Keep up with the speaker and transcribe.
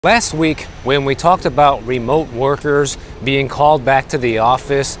Last week, when we talked about remote workers being called back to the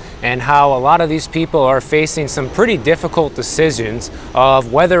office and how a lot of these people are facing some pretty difficult decisions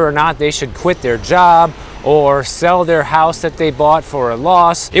of whether or not they should quit their job or sell their house that they bought for a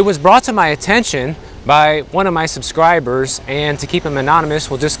loss, it was brought to my attention by one of my subscribers, and to keep him anonymous,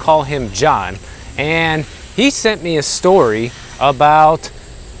 we'll just call him John. And he sent me a story about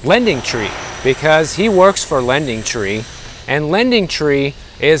LendingTree because he works for LendingTree, and LendingTree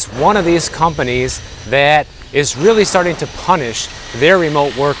is one of these companies that is really starting to punish their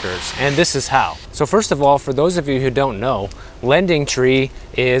remote workers, and this is how. So first of all, for those of you who don't know, LendingTree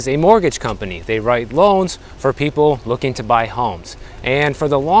is a mortgage company. They write loans for people looking to buy homes. And for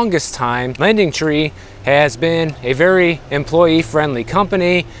the longest time, LendingTree has been a very employee-friendly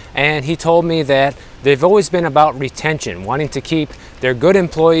company, and he told me that they've always been about retention, wanting to keep their good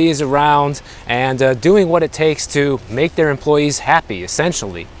employees around and doing what it takes to make their employees happy,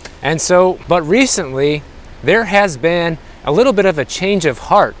 essentially. And so, but recently, there has been a little bit of a change of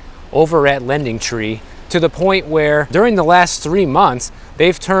heart over at LendingTree, to the point where during the last 3 months,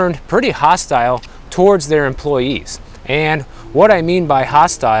 they've turned pretty hostile towards their employees. And what I mean by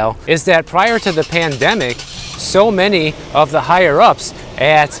hostile is that prior to the pandemic, so many of the higher ups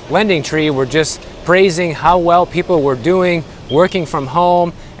at LendingTree were just praising how well people were doing working from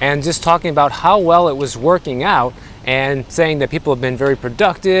home and just talking about how well it was working out and saying that people have been very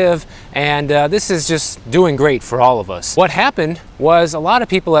productive and this is just doing great for all of us. What happened was a lot of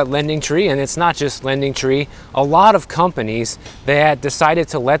people at LendingTree, and it's not just LendingTree, a lot of companies that decided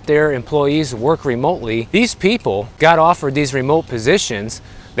to let their employees work remotely, these people got offered these remote positions.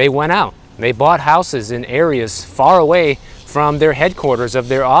 They went out, they bought houses in areas far away from their headquarters of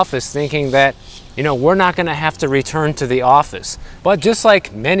their office, thinking that, you know, we're not going to have to return to the office. But just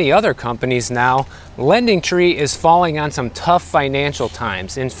like many other companies now, LendingTree is falling on some tough financial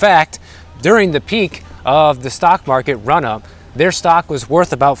times. In fact, during the peak of the stock market run-up, their stock was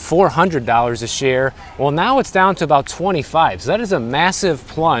worth about $400 a share. Well, now it's down to about $25. So that is a massive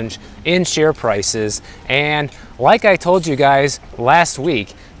plunge in share prices. And like I told you guys last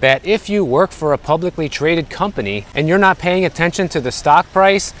week, that if you work for a publicly traded company and you're not paying attention to the stock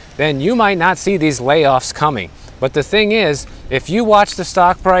price, then you might not see these layoffs coming. But the thing is, if you watch the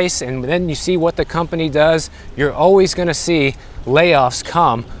stock price and then you see what the company does, you're always going to see layoffs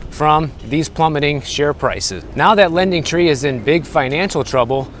come from these plummeting share prices. Now that LendingTree is in big financial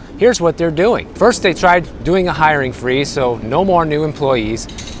trouble, here's what they're doing. First, they tried doing a hiring freeze, so no more new employees.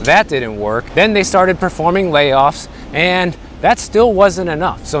 That didn't work. Then they started performing layoffs, and that still wasn't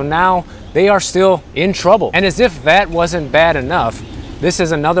enough. So now they are still in trouble. And as if that wasn't bad enough, this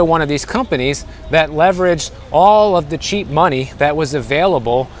is another one of these companies that leveraged all of the cheap money that was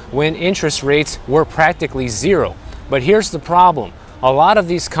available when interest rates were practically zero. But here's the problem. A lot of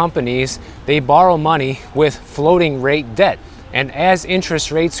these companies, they borrow money with floating rate debt. And as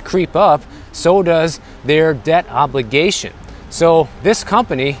interest rates creep up, so does their debt obligation. So this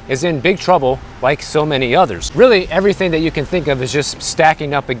company is in big trouble, like so many others. Really, everything that you can think of is just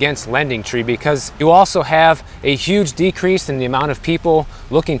stacking up against LendingTree, because you also have a huge decrease in the amount of people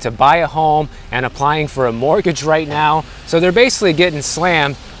looking to buy a home and applying for a mortgage right now. So they're basically getting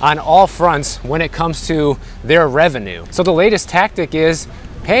slammed on all fronts when it comes to their revenue. So the latest tactic is,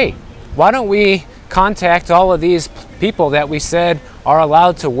 hey, why don't we contact all of these people that we said are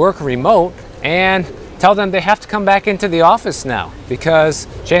allowed to work remote and tell them they have to come back into the office now, because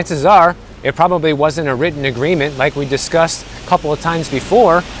chances are it probably wasn't a written agreement like we discussed a couple of times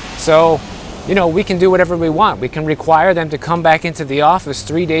before. So, you know, we can do whatever we want. We can require them to come back into the office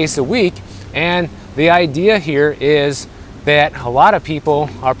 3 days a week. And the idea here is that a lot of people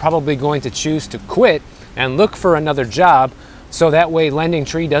are probably going to choose to quit and look for another job, so that way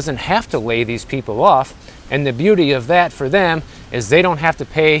LendingTree doesn't have to lay these people off. And the beauty of that for them is they don't have to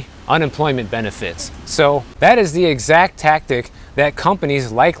pay unemployment benefits. So that is the exact tactic that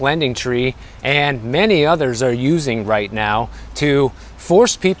companies like LendingTree and many others are using right now to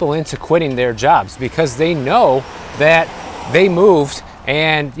force people into quitting their jobs, because they know that they moved,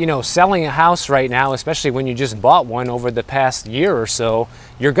 and, you know, selling a house right now, especially when you just bought one over the past year or so,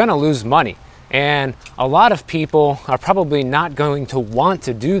 you're going to lose money. And a lot of people are probably not going to want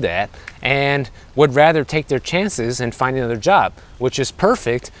to do that and would rather take their chances and find another job, which is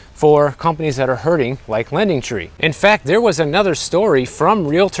perfect for companies that are hurting like LendingTree. In fact, there was another story from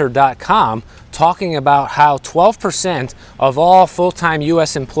Realtor.com talking about how 12% of all full-time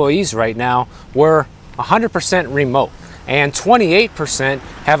US employees right now were 100% remote, and 28%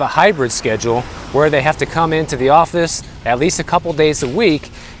 have a hybrid schedule where they have to come into the office at least a couple days a week,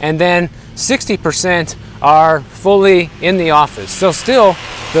 and then 60% are fully in the office. So still,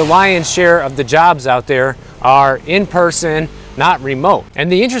 the lion's share of the jobs out there are in person, not remote.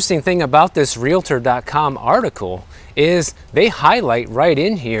 And the interesting thing about this Realtor.com article is they highlight right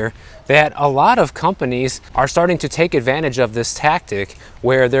in here that a lot of companies are starting to take advantage of this tactic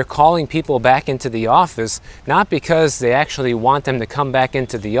where they're calling people back into the office, not because they actually want them to come back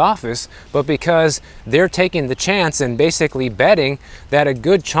into the office, but because they're taking the chance and basically betting that a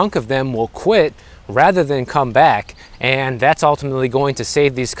good chunk of them will quit rather than come back. And that's ultimately going to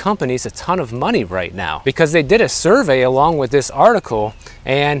save these companies a ton of money right now, because they did a survey along with this article,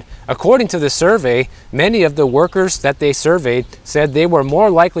 and according to the survey, many of the workers that they surveyed said they were more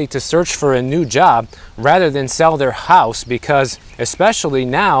likely to search for a new job rather than sell their house, because especially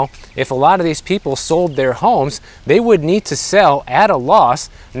now, if a lot of these people sold their homes, they would need to sell at a loss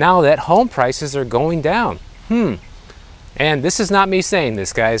now that home prices are going down. And this is not me saying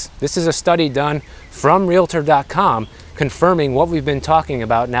this, guys. This is a study done from Realtor.com confirming what we've been talking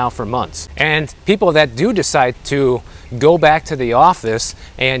about now for months. And people that do decide to go back to the office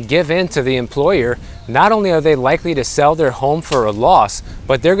and give in to the employer, not only are they likely to sell their home for a loss,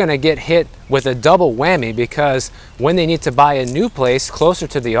 but they're going to get hit with a double whammy, because when they need to buy a new place closer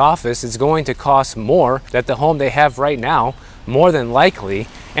to the office, it's going to cost more than the home they have right now, more than likely.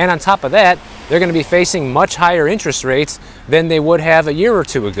 And on top of that, they're going to be facing much higher interest rates than they would have a year or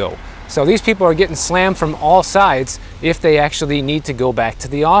two ago. So these people are getting slammed from all sides if they actually need to go back to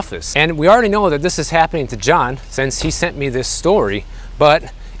the office. And we already know that this is happening to John since he sent me this story.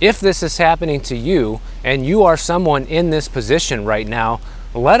 But if this is happening to you and you are someone in this position right now,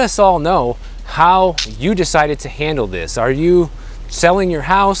 let us all know how you decided to handle this. Are you selling your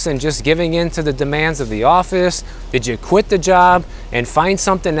house and just giving in to the demands of the office? Did you quit the job and find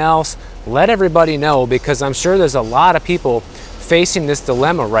something else? Let everybody know, because I'm sure there's a lot of people facing this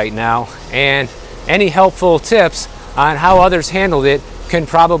dilemma right now, and any helpful tips on how others handled it can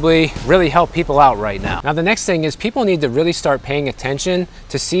probably really help people out right now. Now, the next thing is people need to really start paying attention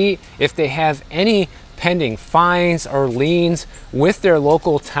to see if they have any pending fines or liens with their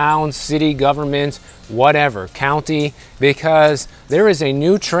local town, city government, whatever, county, because there is a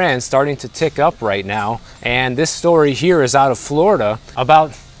new trend starting to tick up right now. And this story here is out of Florida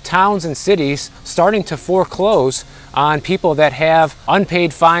about towns and cities starting to foreclose on people that have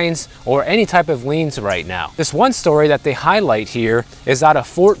unpaid fines or any type of liens right now. This one story that they highlight here is out of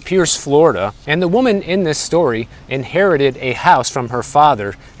Fort Pierce, Florida, and the woman in this story inherited a house from her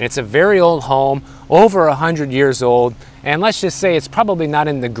father, and it's a very old home, over 100 years old, and let's just say it's probably not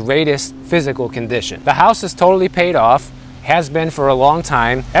in the greatest physical condition. The house is totally paid off, has been for a long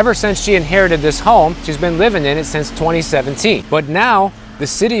time. Ever since she inherited this home, she's been living in it since 2017. But now the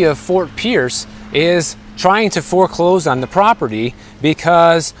city of Fort Pierce is trying to foreclose on the property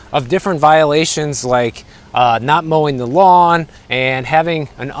because of different violations like not mowing the lawn and having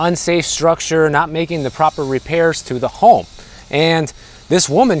an unsafe structure, not making the proper repairs to the home. And this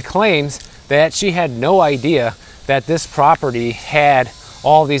woman claims that she had no idea that this property had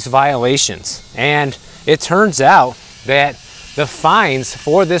all these violations. And it turns out that the fines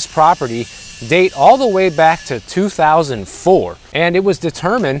for this property date all the way back to 2004. And it was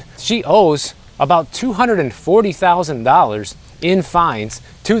determined she owes about $240,000 in fines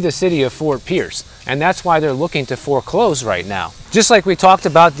to the city of Fort Pierce. And that's why they're looking to foreclose right now. Just like we talked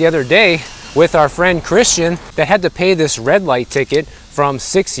about the other day with our friend Christian that had to pay this red light ticket from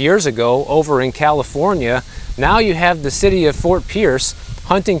 6 years ago over in California. Now you have the city of Fort Pierce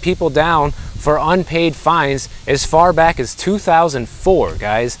hunting people down for unpaid fines as far back as 2004,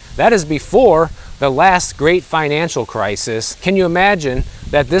 guys. That is before the last great financial crisis. Can you imagine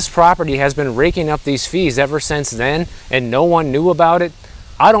that this property has been raking up these fees ever since then and no one knew about it?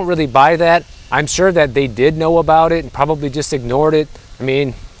 I don't really buy that. I'm sure that they did know about it and probably just ignored it. I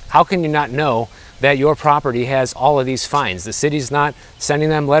mean, how can you not know that your property has all of these fines? The city's not sending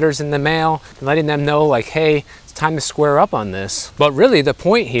them letters in the mail, letting them know like, hey, it's time to square up on this. But really the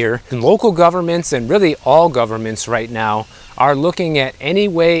point here, local governments and really all governments right now are looking at any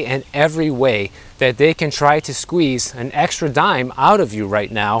way and every way that they can try to squeeze an extra dime out of you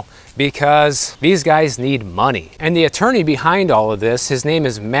right now, because these guys need money. And the attorney behind all of this, his name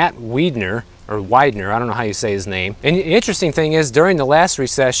is Matt Widener, or Widener, I don't know how you say his name. And the interesting thing is, during the last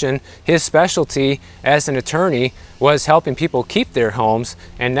recession, his specialty as an attorney was helping people keep their homes,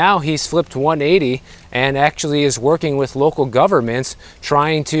 and now he's flipped 180 and actually is working with local governments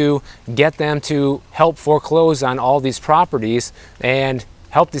trying to get them to help foreclose on all these properties and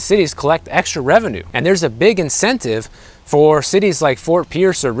help the cities collect extra revenue. And there's a big incentive for cities like Fort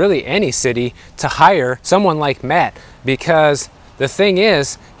Pierce, or really any city, to hire someone like Matt, because the thing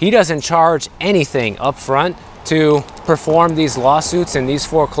is, he doesn't charge anything up front to perform these lawsuits and these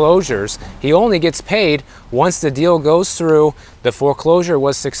foreclosures. He only gets paid once the deal goes through, the foreclosure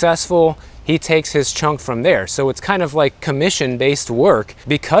was successful, he takes his chunk from there. So it's kind of like commission-based work.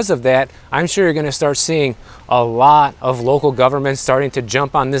 Because of that, I'm sure you're going to start seeing a lot of local governments starting to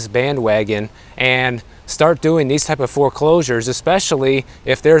jump on this bandwagon and start doing these type of foreclosures, especially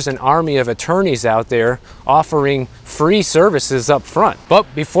if there's an army of attorneys out there offering free services up front. But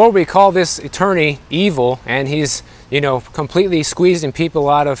before we call this attorney evil and he's, you know, completely squeezing people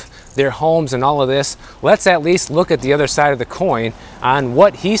out of their homes and all of this, let's at least look at the other side of the coin on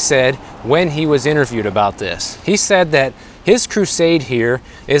what he said when he was interviewed about this. He said that his crusade here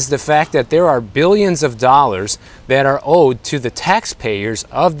is the fact that there are billions of dollars that are owed to the taxpayers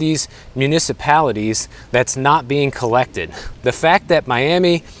of these municipalities that's not being collected. The fact that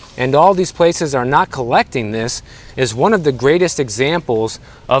Miami and all these places are not collecting this is one of the greatest examples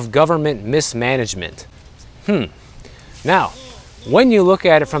of government mismanagement. Now, when you look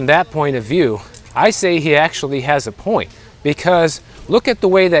at it from that point of view, I say he actually has a point, because look at the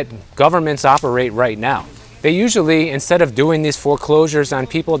way that governments operate right now. They usually, instead of doing these foreclosures on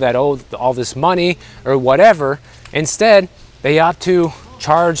people that owe all this money or whatever, instead they opt to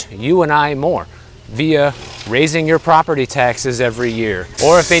charge you and I more via raising your property taxes every year.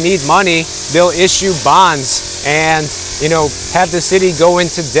 Or if they need money, they'll issue bonds and, you know, have the city go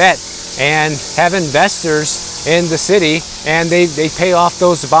into debt and have investors in the city, and they pay off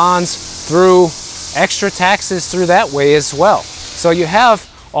those bonds through extra taxes through that way as well. So you have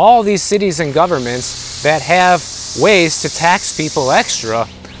all these cities and governments that have ways to tax people extra,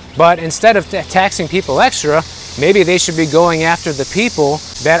 but instead of taxing people extra, maybe they should be going after the people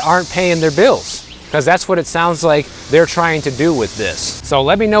that aren't paying their bills, because that's what it sounds like they're trying to do with this. So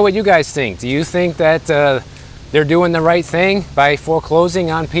let me know what you guys think. Do you think that they're doing the right thing by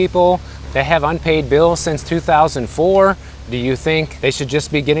foreclosing on people that have unpaid bills since 2004? Do you think they should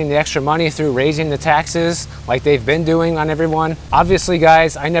just be getting the extra money through raising the taxes like they've been doing on everyone? Obviously,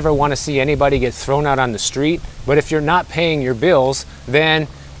 guys, I never want to see anybody get thrown out on the street, but if you're not paying your bills, then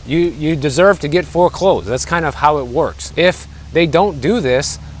you deserve to get foreclosed. That's kind of how it works. If they don't do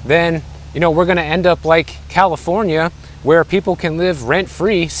this, then, you know, we're going to end up like California, where people can live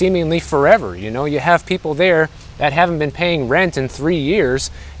rent-free seemingly forever. You know, you have people there that haven't been paying rent in 3 years,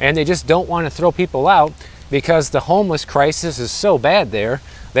 and they just don't want to throw people out, because the homeless crisis is so bad there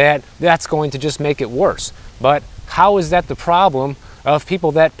that that's going to just make it worse. But how is that the problem of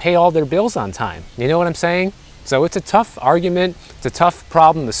people that pay all their bills on time? You know what I'm saying? So it's a tough argument, it's a tough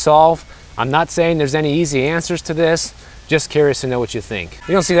problem to solve. I'm not saying there's any easy answers to this, just curious to know what you think.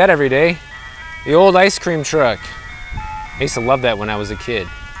 You don't see that every day. The old ice cream truck. I used to love that when I was a kid.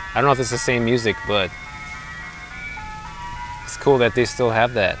 I don't know if it's the same music, but it's cool that they still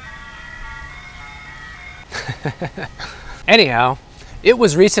have that. Anyhow, it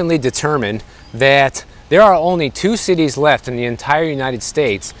was recently determined that there are only 2 cities left in the entire United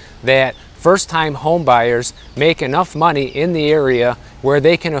States that first-time home buyers make enough money in the area where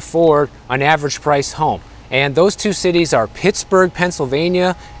they can afford an average price home. And those 2 cities are Pittsburgh,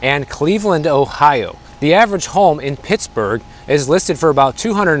 Pennsylvania, and Cleveland, Ohio. The average home in Pittsburgh is listed for about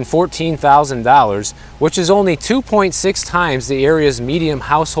 $214,000, which is only 2.6 times the area's median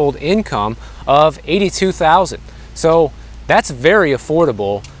household income of $82,000. So that's very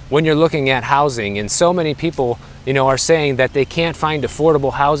affordable when you're looking at housing, and so many people, you know, are saying that they can't find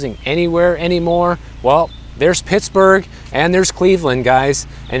affordable housing anywhere anymore. Well, there's Pittsburgh and there's Cleveland, guys.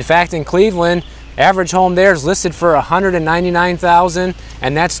 In fact, in Cleveland, average home there is listed for $199,000,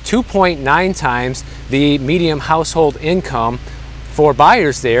 and that's 2.9 times the median household income for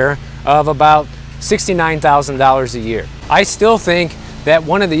buyers there of about $69,000 a year. I still think that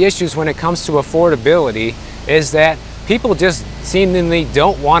one of the issues when it comes to affordability is that people just seemingly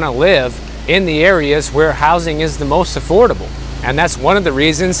don't want to live in the areas where housing is the most affordable. And that's one of the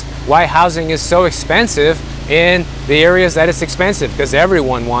reasons why housing is so expensive in the areas that it's expensive, because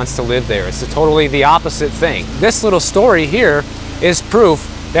everyone wants to live there. It's totally the opposite thing. This little story here is proof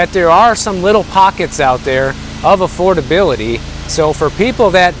that there are some little pockets out there of affordability. So for people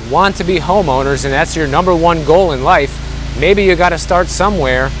that want to be homeowners and that's your #1 goal in life, maybe you got to start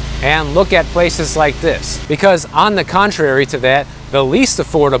somewhere and look at places like this. Because on the contrary to that, the least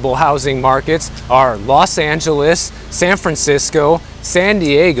affordable housing markets are Los Angeles, San Francisco, San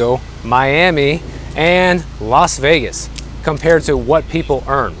Diego, Miami, and Las Vegas compared to what people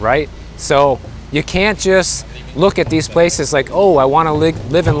earn, right? So you can't just look at these places like, oh, I want to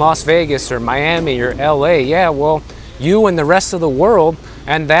live in Las Vegas or Miami or LA. Yeah, well, you and the rest of the world,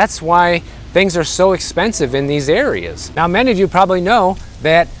 and that's why things are so expensive in these areas. Now, many of you probably know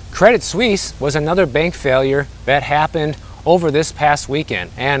that Credit Suisse was another bank failure that happened over this past weekend.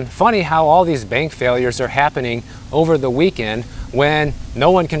 And funny how all these bank failures are happening over the weekend when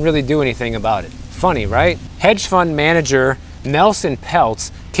no one can really do anything about it. Funny, right? Hedge fund manager Nelson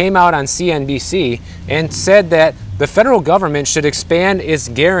Peltz came out on CNBC and said that the federal government should expand its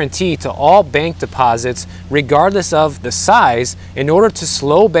guarantee to all bank deposits regardless of the size in order to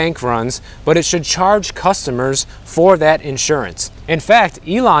slow bank runs, but it should charge customers for that insurance. In fact,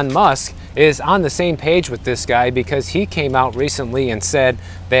 Elon Musk is on the same page with this guy because he came out recently and said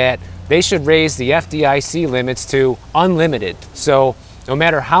that they should raise the FDIC limits to unlimited. So no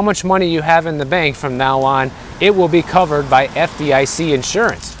matter how much money you have in the bank from now on, it will be covered by FDIC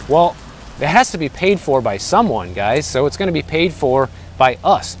insurance. Well, it has to be paid for by someone, guys, so it's going to be paid for by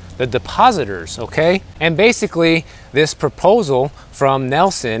us, the depositors, okay? And basically, this proposal from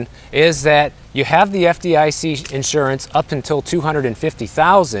Nelson is that you have the FDIC insurance up until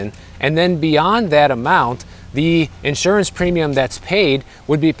 $250,000, and then beyond that amount, the insurance premium that's paid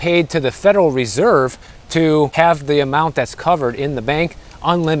would be paid to the Federal Reserve to have the amount that's covered in the bank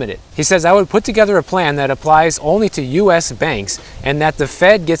unlimited. He says, I would put together a plan that applies only to U.S. banks and that the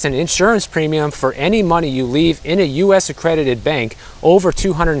Fed gets an insurance premium for any money you leave in a U.S. accredited bank over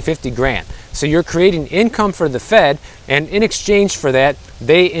 250 grand. So you're creating income for the Fed, and in exchange for that,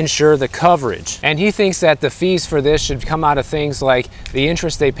 they insure the coverage. And he thinks that the fees for this should come out of things like the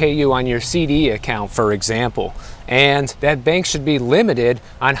interest they pay you on your CD account, for example. And that banks should be limited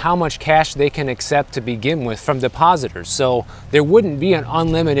on how much cash they can accept to begin with from depositors. So there wouldn't be an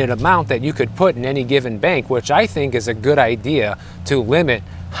unlimited amount that you could put in any given bank, which I think is a good idea to limit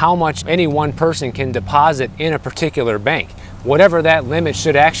how much any one person can deposit in a particular bank. Whatever that limit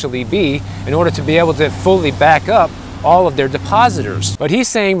should actually be in order to be able to fully back up all of their depositors. But he's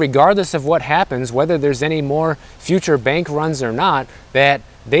saying regardless of what happens, whether there's any more future bank runs or not, that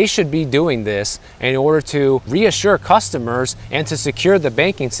they should be doing this in order to reassure customers and to secure the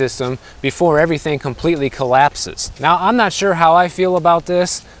banking system before everything completely collapses. Now, I'm not sure how I feel about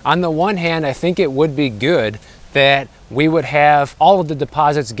this. On the one hand, I think it would be good that we would have all of the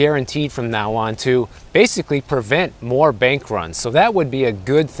deposits guaranteed from now on to basically prevent more bank runs. So that would be a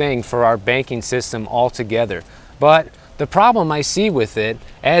good thing for our banking system altogether. But the problem I see with it,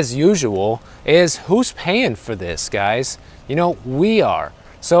 as usual, is who's paying for this, guys? You know, we are.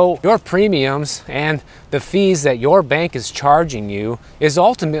 So your premiums and the fees that your bank is charging you is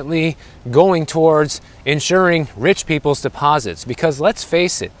ultimately going towards insuring rich people's deposits. Because let's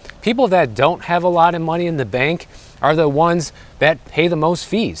face it, people that don't have a lot of money in the bank are the ones that pay the most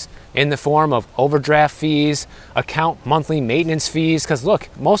fees in the form of overdraft fees, account monthly maintenance fees. Because look,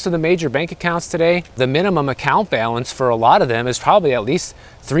 most of the major bank accounts today, the minimum account balance for a lot of them is probably at least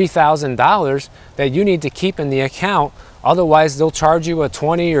 $3,000 that you need to keep in the account. Otherwise, they'll charge you a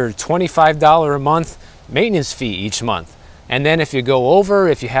 $20 or $25 a month maintenance fee each month. And then if you go over,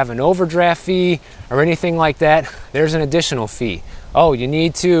 if you have an overdraft fee or anything like that, there's an additional fee. Oh, you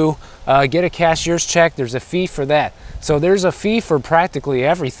need to get a cashier's check, there's a fee for that. So there's a fee for practically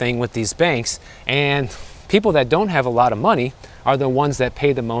everything with these banks, and people that don't have a lot of money are the ones that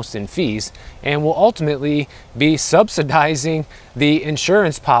pay the most in fees and will ultimately be subsidizing the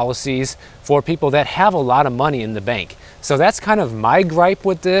insurance policies for people that have a lot of money in the bank. So that's kind of my gripe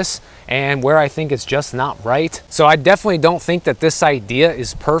with this and where I think it's just not right. So I definitely don't think that this idea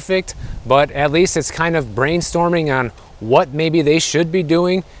is perfect, but at least it's kind of brainstorming on what maybe they should be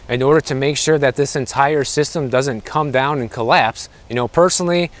doing in order to make sure that this entire system doesn't come down and collapse. You know,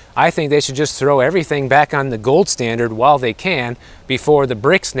 personally, I think they should just throw everything back on the gold standard while they can before the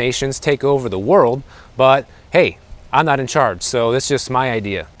BRICS nations take over the world. But hey, I'm not in charge, so that's just my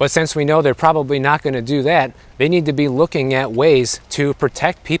idea. But since we know they're probably not going to do that, they need to be looking at ways to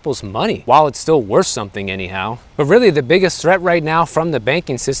protect people's money while it's still worth something anyhow. But really the biggest threat right now from the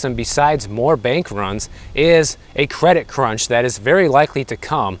banking system, besides more bank runs, is a credit crunch that is very likely to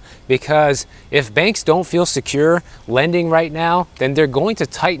come, because if banks don't feel secure lending right now, then they're going to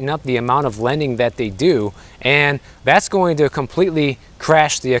tighten up the amount of lending that they do, and that's going to completely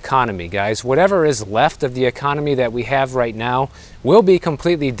crash the economy, guys. Whatever is left of the economy that we have right now will be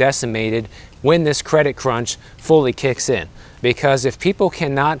completely decimated when this credit crunch fully kicks in. Because if people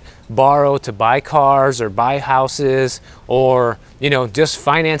cannot borrow to buy cars or buy houses or, you know, just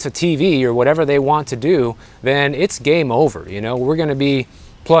finance a TV or whatever they want to do, then it's game over. You know, we're going to be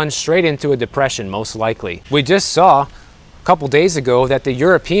plunged straight into a depression most likely. We just saw a couple days ago that the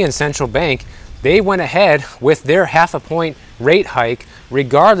European Central Bank, they went ahead with their half-a-point rate hike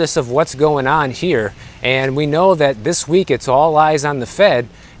regardless of what's going on here. And we know that this week it's all eyes on the Fed,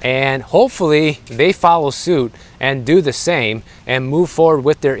 and hopefully they follow suit and do the same and move forward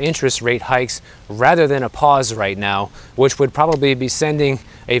with their interest rate hikes rather than a pause right now, which would probably be sending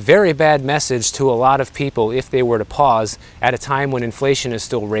a very bad message to a lot of people if they were to pause at a time when inflation is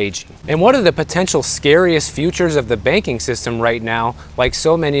still raging. And one of the potential scariest futures of the banking system right now, like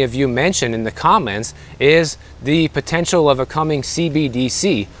so many of you mentioned in the comments, is the potential of a coming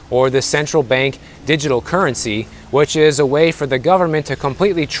CBDC, or the central bank digital currency, which is a way for the government to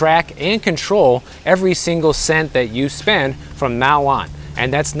completely track and control every single cent that you spend from now on.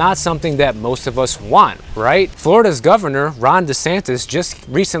 And that's not something that most of us want, right? Florida's governor, Ron DeSantis, just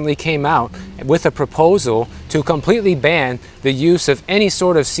recently came out with a proposal to completely ban the use of any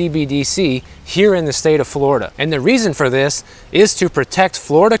sort of CBDC here in the state of Florida. And the reason for this is to protect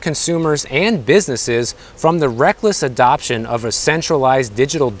Florida consumers and businesses from the reckless adoption of a centralized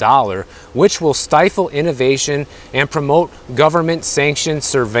digital dollar, which will stifle innovation and promote government-sanctioned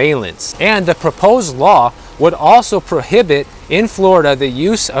surveillance. And the proposed law would also prohibit in Florida the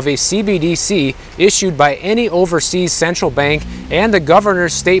use of a CBDC issued by any overseas central bank, and the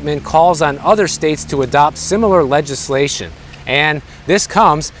governor's statement calls on other states to adopt similar legislation. And this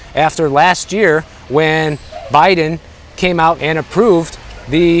comes after last year when Biden came out and approved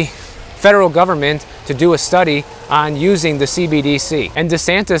the federal government to do a study on using the CBDC. And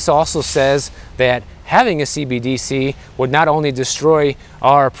DeSantis also says that having a CBDC would not only destroy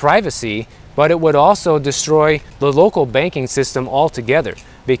our privacy, but it would also destroy the local banking system altogether.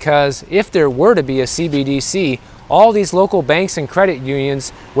 Because if there were to be a CBDC, all these local banks and credit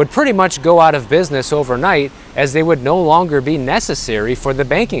unions would pretty much go out of business overnight, as they would no longer be necessary for the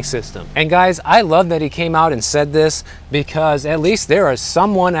banking system. And guys, I love that he came out and said this, because at least there is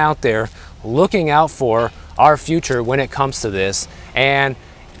someone out there looking out for our future when it comes to this. And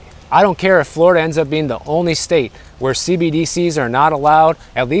I don't care if Florida ends up being the only state where CBDCs are not allowed,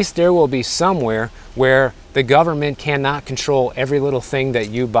 at least there will be somewhere where the government cannot control every little thing that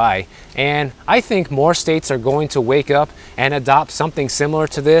you buy. And I think more states are going to wake up and adopt something similar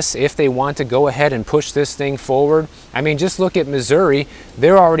to this if they want to go ahead and push this thing forward. I mean, just look at Missouri.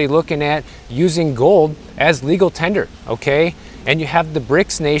 They're already looking at using gold as legal tender, okay? And you have the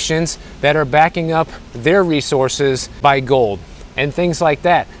BRICS nations that are backing up their resources by gold and things like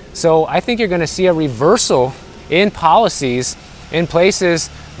that. So I think you're going to see a reversal in policies in places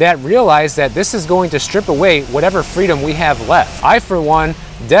that realize that this is going to strip away whatever freedom we have left. I, for one,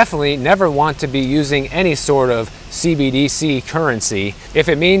 definitely never want to be using any sort of CBDC currency. If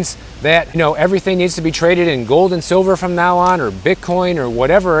it means that, everything needs to be traded in gold and silver from now on, or Bitcoin or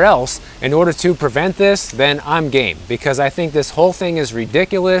whatever else, in order to prevent this, then I'm game. Because I think this whole thing is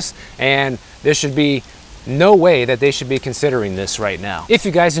ridiculous, and there should be no way that they should be considering this right now. If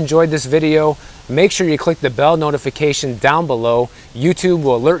you guys enjoyed this video, make sure you click the bell notification down below. YouTube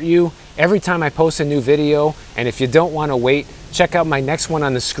will alert you every time I post a new video. And if you don't want to wait, check out my next one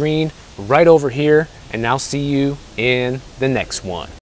on the screen right over here. And I'll see you in the next one.